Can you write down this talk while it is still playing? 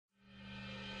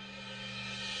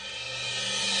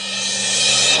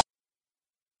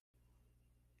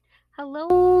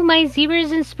Hello, my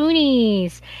zebras and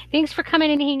spoonies. Thanks for coming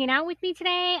and hanging out with me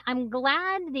today. I'm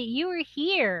glad that you are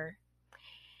here.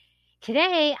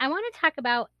 Today, I want to talk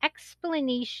about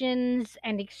explanations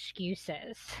and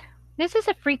excuses. This is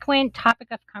a frequent topic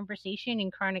of conversation in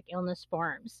chronic illness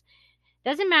forums.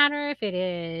 Doesn't matter if it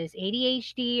is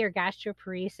ADHD or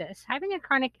gastroparesis, having a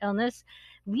chronic illness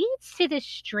leads to this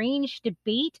strange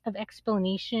debate of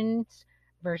explanations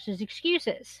versus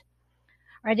excuses.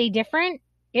 Are they different?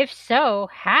 If so,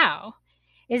 how?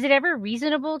 Is it ever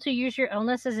reasonable to use your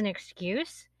illness as an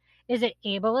excuse? Is it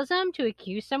ableism to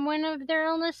accuse someone of their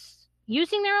illness,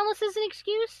 using their illness as an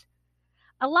excuse?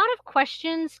 A lot of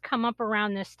questions come up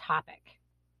around this topic.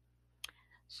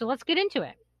 So let's get into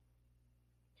it.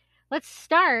 Let's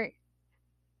start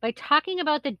by talking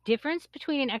about the difference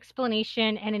between an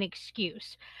explanation and an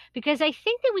excuse, because I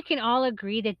think that we can all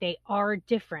agree that they are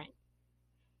different.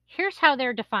 Here's how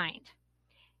they're defined.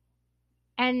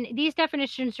 And these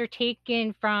definitions are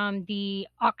taken from the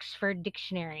Oxford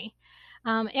Dictionary.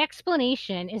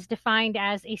 Explanation is defined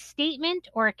as a statement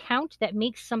or account that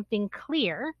makes something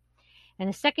clear. And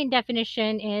the second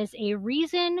definition is a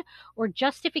reason or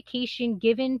justification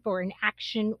given for an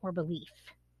action or belief.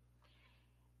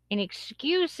 An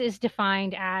excuse is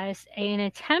defined as an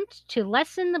attempt to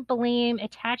lessen the blame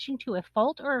attaching to a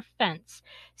fault or offense,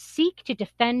 seek to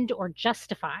defend or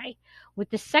justify, with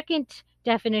the second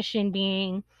definition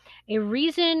being a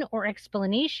reason or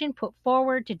explanation put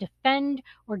forward to defend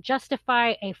or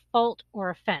justify a fault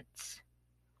or offense.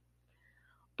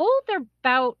 Both are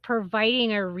about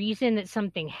providing a reason that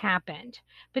something happened,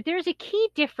 but there's a key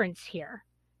difference here: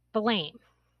 blame.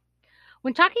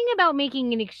 When talking about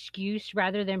making an excuse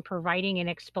rather than providing an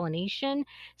explanation,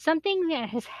 something that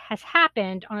has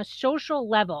happened on a social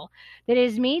level that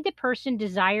has made the person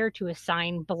desire to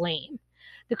assign blame.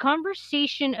 The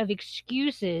conversation of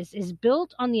excuses is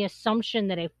built on the assumption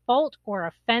that a fault or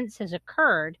offense has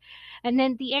occurred, and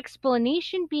then the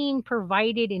explanation being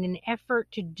provided in an effort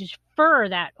to defer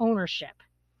that ownership.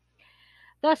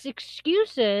 Thus,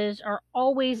 excuses are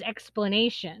always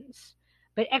explanations,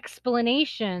 but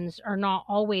explanations are not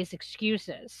always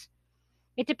excuses.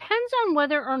 It depends on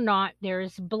whether or not there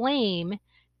is blame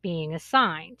being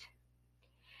assigned.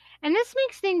 And this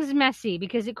makes things messy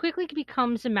because it quickly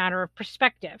becomes a matter of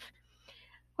perspective.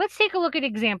 Let's take a look at an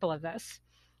example of this.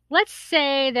 Let's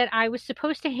say that I was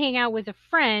supposed to hang out with a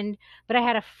friend, but I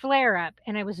had a flare up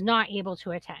and I was not able to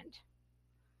attend.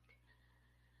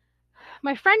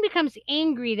 My friend becomes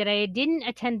angry that I didn't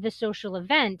attend the social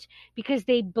event because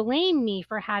they blame me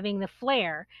for having the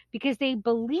flare, because they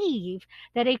believe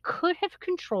that I could have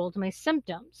controlled my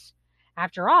symptoms.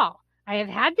 After all, I have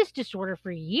had this disorder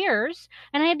for years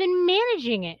and I have been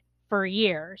managing it for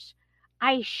years.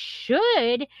 I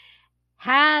should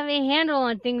have a handle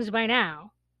on things by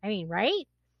now. Right?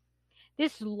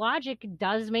 This logic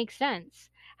does make sense.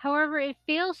 However, it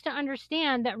fails to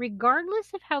understand that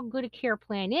regardless of how good a care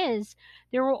plan is,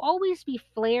 there will always be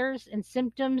flares and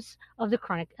symptoms of the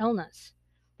chronic illness.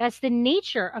 That's the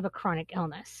nature of a chronic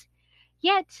illness.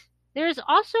 Yet, there's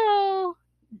also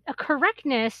a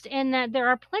correctness in that there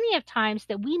are plenty of times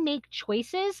that we make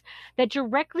choices that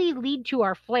directly lead to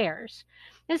our flares.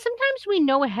 And sometimes we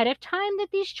know ahead of time that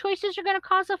these choices are going to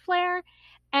cause a flare,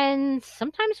 and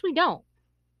sometimes we don't.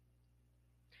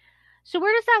 So,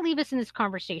 where does that leave us in this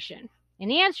conversation?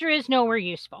 And the answer is nowhere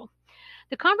useful.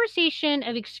 The conversation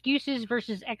of excuses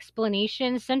versus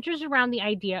explanations centers around the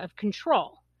idea of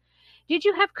control. Did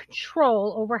you have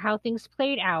control over how things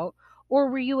played out, or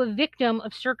were you a victim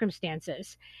of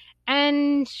circumstances?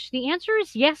 And the answer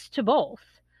is yes to both.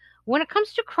 When it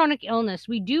comes to chronic illness,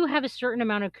 we do have a certain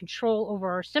amount of control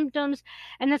over our symptoms,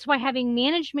 and that's why having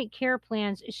management care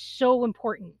plans is so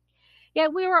important.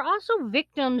 Yet we are also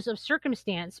victims of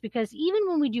circumstance because even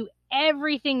when we do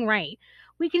everything right,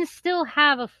 we can still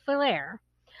have a flare.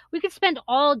 We could spend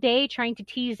all day trying to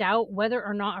tease out whether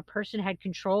or not a person had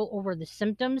control over the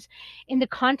symptoms in the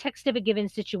context of a given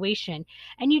situation,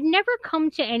 and you'd never come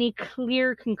to any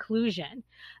clear conclusion.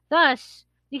 Thus,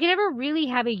 you can never really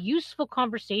have a useful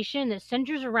conversation that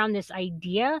centers around this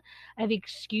idea of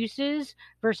excuses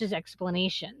versus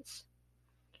explanations.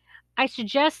 I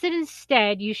suggest that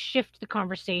instead you shift the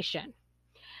conversation.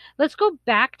 Let's go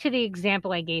back to the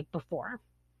example I gave before.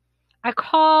 I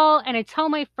call and I tell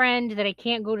my friend that I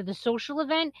can't go to the social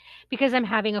event because I'm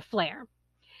having a flare.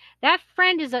 That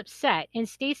friend is upset and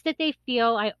states that they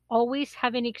feel I always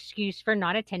have an excuse for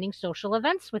not attending social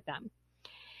events with them.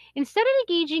 Instead of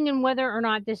engaging in whether or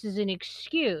not this is an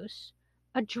excuse,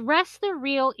 address the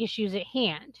real issues at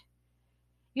hand.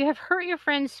 You have hurt your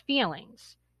friend's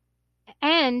feelings.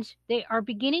 and they are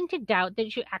beginning to doubt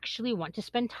that you actually want to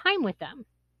spend time with them.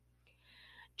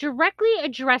 Directly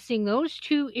addressing those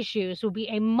two issues will be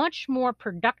a much more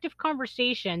productive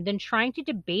conversation than trying to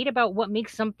debate about what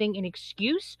makes something an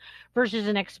excuse versus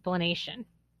an explanation.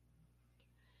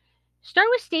 Start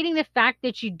with stating the fact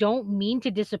that you don't mean to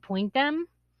disappoint them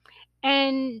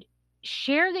and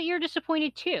share that you're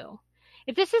disappointed too.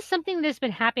 If this is something that's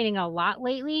been happening a lot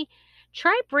lately,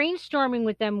 try brainstorming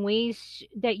with them ways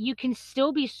that you can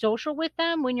still be social with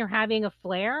them when you're having a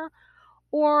flare,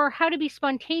 or how to be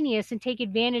spontaneous and take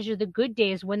advantage of the good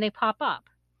days when they pop up.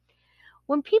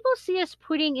 When people see us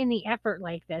putting in the effort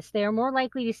like this, they are more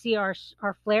likely to see our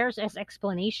flares as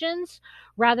explanations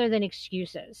rather than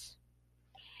excuses.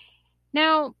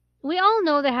 Now, we all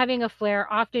know that having a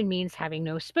flare often means having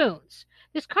no spoons.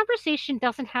 This conversation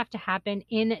doesn't have to happen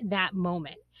in that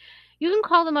moment. You can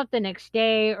call them up the next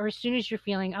day or as soon as you're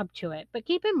feeling up to it, but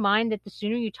keep in mind that the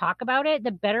sooner you talk about it,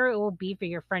 the better it will be for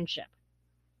your friendship.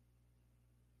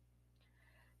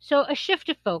 So, a shift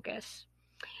of focus.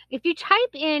 If you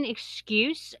type in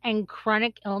excuse and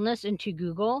chronic illness into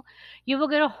Google, you will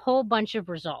get a whole bunch of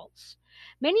results.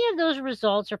 Many of those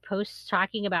results are posts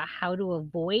talking about how to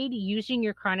avoid using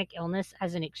your chronic illness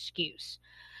as an excuse.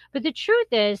 But the truth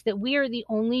is that we are the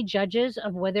only judges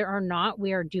of whether or not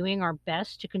we are doing our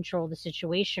best to control the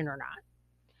situation or not.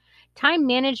 Time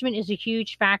management is a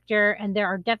huge factor, and there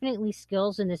are definitely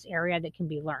skills in this area that can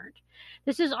be learned.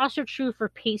 This is also true for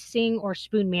pacing or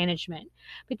spoon management.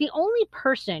 But the only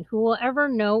person who will ever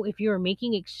know if you are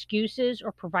making excuses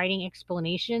or providing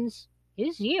explanations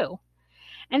is you.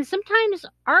 And sometimes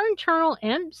our internal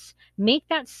imps make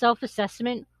that self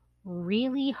assessment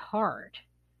really hard.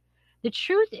 The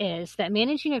truth is that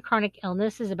managing a chronic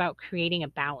illness is about creating a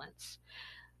balance.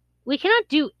 We cannot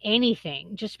do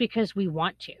anything just because we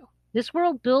want to. This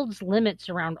world builds limits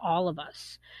around all of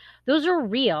us. Those are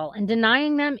real, and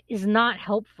denying them is not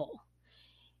helpful.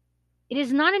 It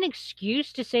is not an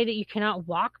excuse to say that you cannot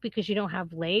walk because you don't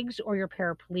have legs or you're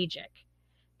paraplegic.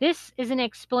 This is an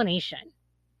explanation.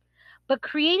 But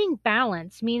creating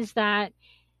balance means that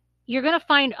you're going to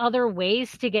find other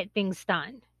ways to get things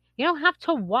done. You don't have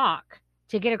to walk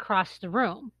to get across the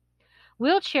room.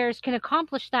 Wheelchairs can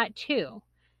accomplish that too.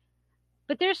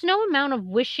 But there's no amount of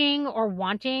wishing or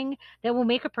wanting that will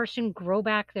make a person grow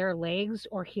back their legs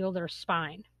or heal their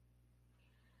spine.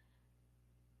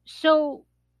 So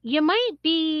it might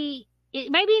be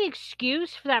an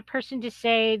excuse for that person to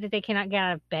say that they cannot get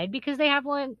out of bed because they have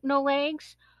no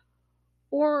legs,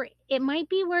 or it might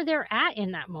be where they're at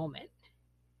in that moment.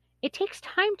 It takes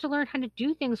time to learn how to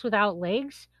do things without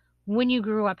legs when you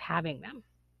grew up having them.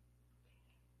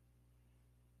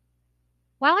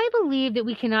 While I believe that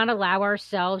we cannot allow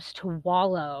ourselves to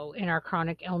wallow in our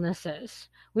chronic illnesses,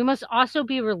 we must also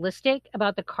be realistic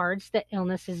about the cards that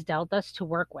illness has dealt us to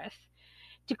work with.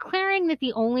 Declaring that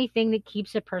the only thing that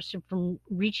keeps a person from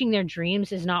reaching their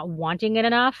dreams is not wanting it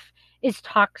enough is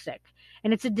toxic,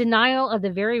 and it's a denial of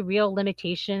the very real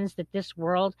limitations that this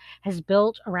world has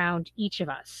built around each of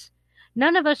us.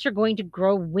 None of us are going to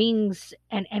grow wings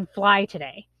and fly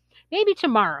today. Maybe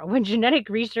tomorrow when genetic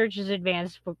research is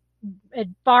advanced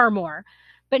far more,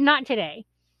 but not today,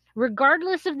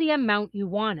 regardless of the amount you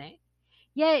want it.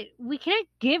 Yet, we can't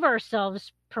give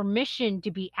ourselves permission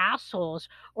to be assholes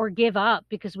or give up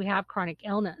because we have chronic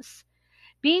illness.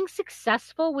 Being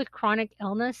successful with chronic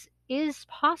illness is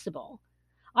possible.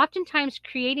 Oftentimes,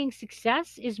 creating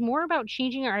success is more about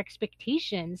changing our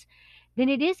expectations than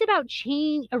it is about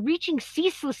reaching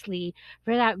ceaselessly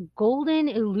for that golden,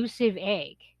 elusive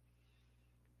egg.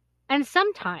 And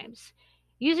sometimes,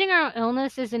 using our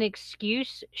illness as an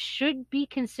excuse should be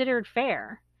considered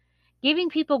fair. Giving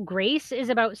people grace is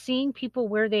about seeing people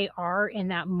where they are in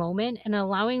that moment and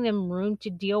allowing them room to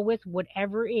deal with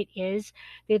whatever it is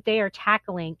that they are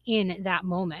tackling in that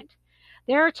moment.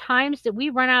 There are times that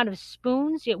we run out of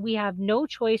spoons, yet we have no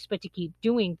choice but to keep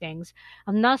doing things,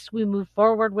 and thus we move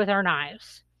forward with our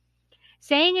knives.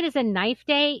 Saying it is a knife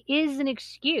day is an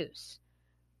excuse.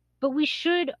 But we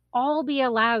should all be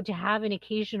allowed to have an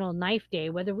occasional knife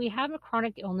day, whether we have a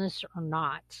chronic illness or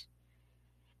not.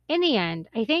 In the end,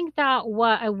 I think that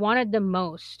what I wanted the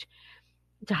most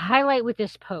to highlight with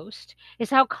this post is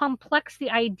how complex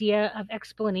the idea of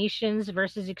explanations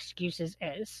versus excuses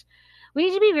is. We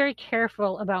need to be very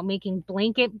careful about making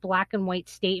blanket black and white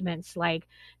statements like,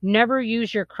 never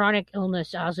use your chronic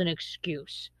illness as an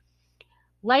excuse.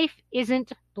 Life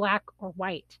isn't black or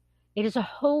white. It is a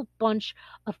whole bunch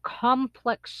of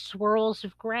complex swirls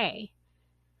of gray.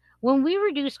 When we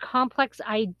reduce complex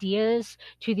ideas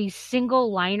to these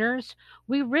single liners,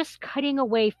 we risk cutting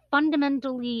away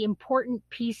fundamentally important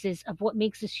pieces of what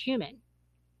makes us human.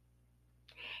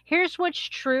 Here's what's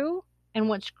true and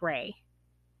what's gray.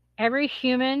 Every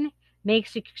human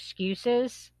makes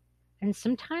excuses, and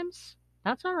sometimes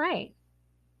that's all right.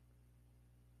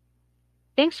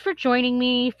 Thanks for joining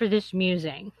me for this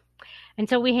musing.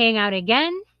 Until we hang out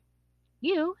again,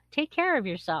 you take care of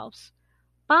yourselves.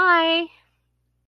 Bye.